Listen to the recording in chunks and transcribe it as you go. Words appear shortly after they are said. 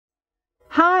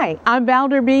Hi, I'm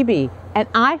Valder Beebe, and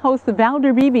I host the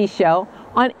Valder Beebe Show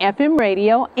on FM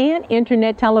radio and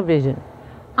internet television.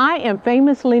 I am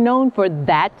famously known for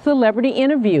That Celebrity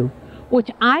Interview,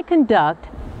 which I conduct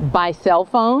by cell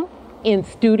phone, in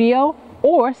studio,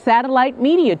 or satellite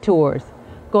media tours.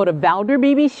 Go to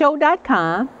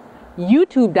ValderBeebeShow.com,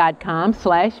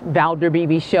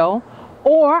 YouTube.com/ValderBeebeShow,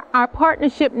 or our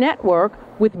partnership network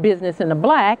with Business in the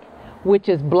Black, which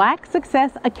is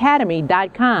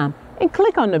BlackSuccessAcademy.com, and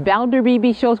click on the Valder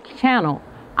Beebe Show channel.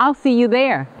 I'll see you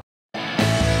there.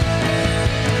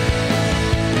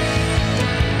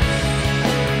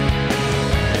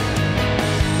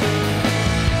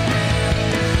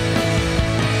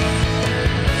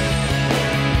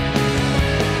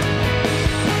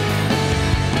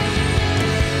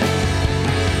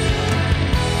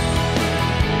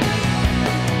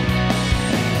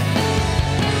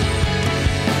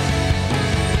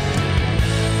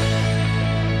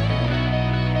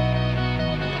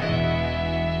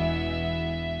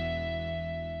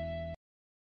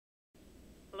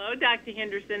 Hello, Dr.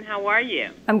 Henderson. How are you?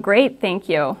 I'm great, thank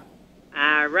you. All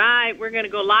right, we're going to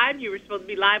go live. You were supposed to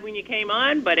be live when you came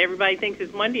on, but everybody thinks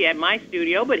it's Monday at my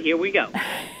studio, but here we go.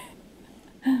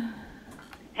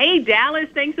 Hey, Dallas,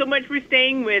 thanks so much for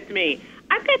staying with me.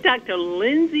 I've got Dr.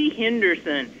 Lindsay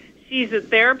Henderson. She's a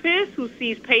therapist who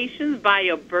sees patients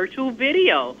via virtual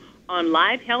video on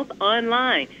Live Health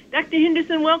Online. Dr.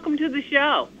 Henderson, welcome to the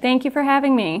show. Thank you for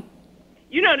having me.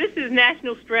 You know, this is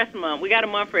National Stress Month. We got a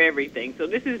month for everything. So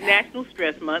this is National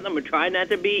Stress Month. I'm going to try not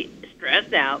to be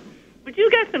stressed out. But you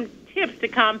got some tips to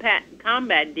combat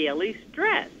daily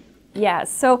stress. Yes,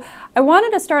 so I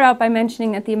wanted to start out by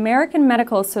mentioning that the American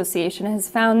Medical Association has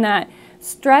found that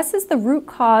stress is the root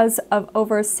cause of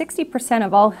over 60%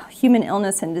 of all human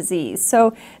illness and disease.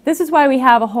 So this is why we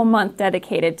have a whole month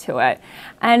dedicated to it.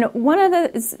 And one of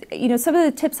the, some of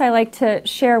the tips I like to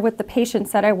share with the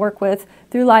patients that I work with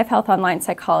through Live Health Online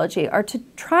Psychology are to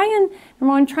try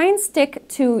and stick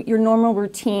to your normal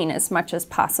routine as much as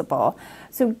possible.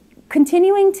 So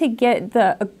continuing to get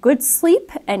a good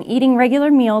sleep and eating regular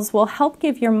meals will help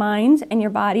give your mind and your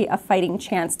body a fighting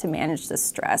chance to manage the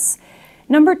stress.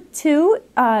 Number two,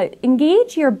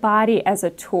 engage your body as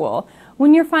a tool.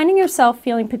 When you're finding yourself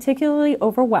feeling particularly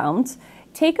overwhelmed,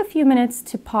 take a few minutes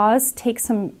to pause, take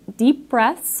some deep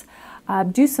breaths,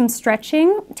 do some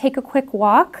stretching, take a quick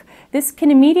walk. This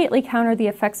can immediately counter the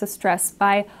effects of stress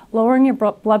by lowering your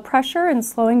blood pressure and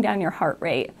slowing down your heart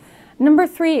rate. Number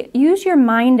three, use your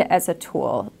mind as a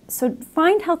tool. So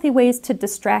find healthy ways to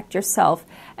distract yourself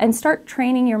and start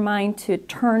training your mind to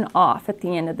turn off at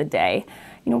the end of the day.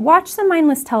 Watch some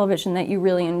mindless television that you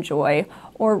really enjoy,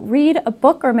 or read a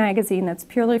book or magazine that's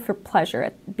purely for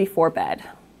pleasure before bed.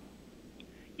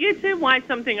 You said watch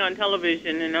something on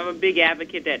television, and I'm a big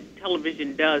advocate that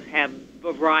television does have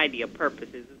a variety of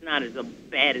purposes. It's not as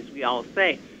bad as we all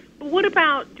say. But what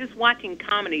about just watching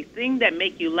comedy, things that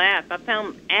make you laugh? I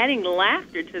found adding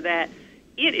laughter to that,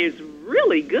 it is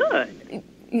really good.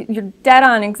 You're dead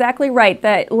on, exactly right.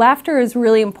 That laughter is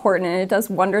really important, and it does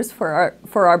wonders for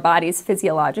our bodies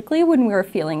physiologically when we're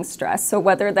feeling stressed. So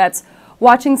whether that's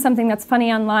watching something that's funny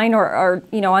online or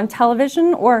on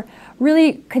television, or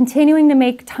really continuing to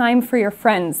make time for your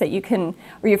friends that you can,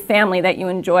 or your family that you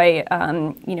enjoy,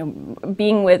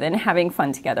 being with and having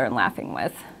fun together and laughing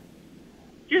with.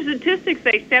 Your statistics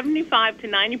say 75 to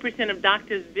 90% of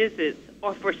doctors' visits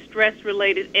are for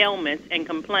stress-related ailments and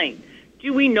complaints.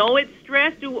 Do we know it's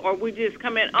stress, or we just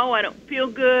come in, oh, I don't feel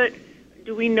good?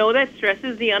 Do we know that stress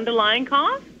is the underlying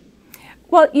cause?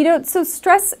 Well, so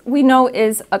stress we know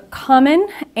is a common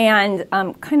and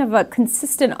kind of a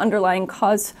consistent underlying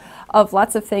cause of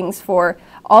lots of things for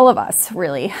all of us,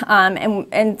 really.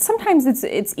 And sometimes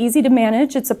it's easy to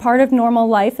manage. It's a part of normal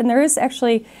life, and there is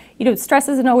actually, stress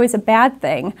isn't always a bad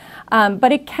thing,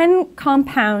 but it can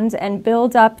compound and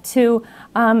build up to,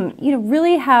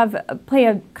 really play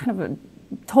a kind of a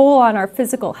toll on our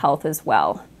physical health as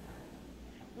well.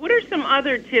 What are some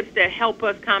other tips that help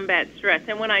us combat stress?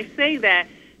 And when I say that,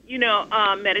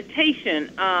 meditation,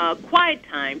 quiet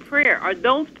time, prayer, are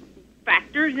those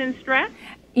factors in stress?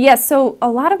 Yes, so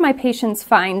a lot of my patients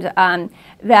find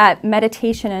that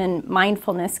meditation and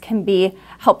mindfulness can be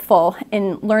helpful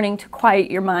in learning to quiet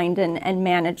your mind and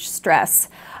manage stress.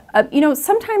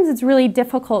 Sometimes it's really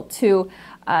difficult to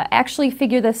actually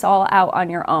figure this all out on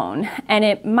your own, and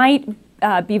it might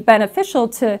be beneficial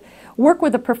to work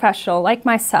with a professional like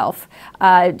myself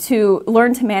to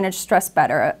learn to manage stress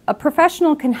better. A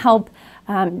professional can help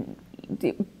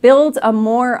build a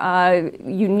more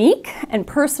unique and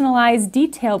personalized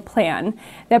detailed plan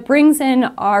that brings in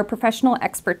our professional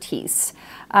expertise.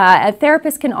 A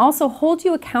therapist can also hold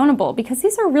you accountable because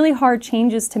these are really hard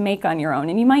changes to make on your own,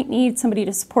 and you might need somebody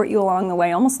to support you along the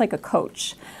way, almost like a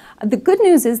coach. The good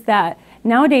news is that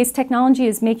nowadays technology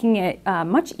is making it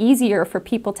much easier for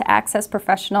people to access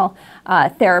professional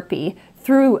therapy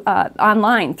through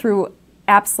online, through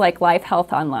apps like Live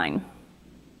Health Online.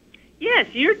 Yes,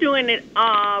 you're doing it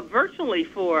virtually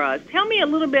for us. Tell me a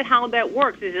little bit how that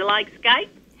works. Is it like Skype?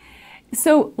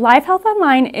 So Live Health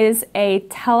Online is a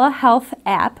telehealth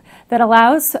app that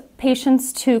allows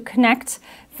patients to connect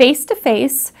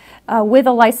face-to-face with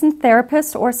a licensed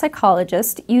therapist or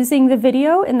psychologist using the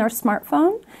video in their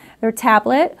smartphone, their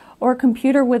tablet, or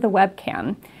computer with a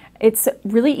webcam. It's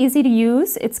really easy to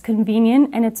use, it's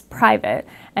convenient, and it's private,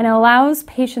 and it allows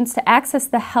patients to access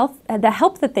the help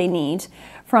that they need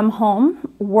from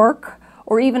home, work,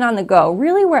 or even on the go,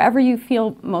 really wherever you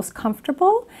feel most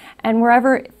comfortable and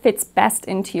wherever it fits best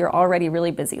into your already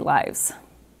really busy lives.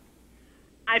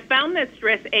 I found that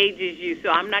stress ages you, so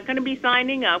I'm not going to be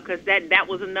signing up because that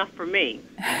was enough for me.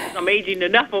 I'm aging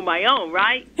enough on my own,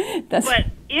 right? But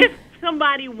if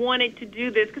somebody wanted to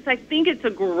do this, because I think it's a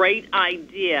great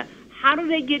idea, how do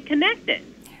they get connected?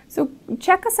 So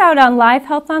check us out on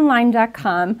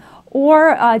livehealthonline.com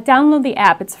or download the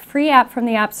app. It's a free app from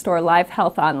the App Store, Live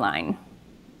Health Online.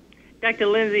 Dr.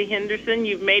 Lindsay Henderson,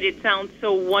 you've made it sound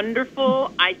so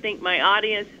wonderful. I think my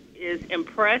audience is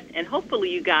impressed, and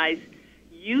hopefully you guys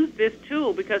use this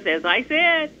tool because, as I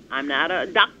said, I'm not a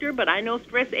doctor, but I know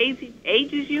stress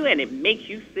ages you and it makes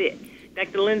you sick.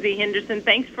 Dr. Lindsay Henderson,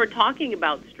 thanks for talking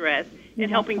about stress and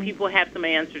helping people have some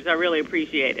answers. I really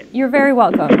appreciate it. You're very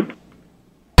welcome.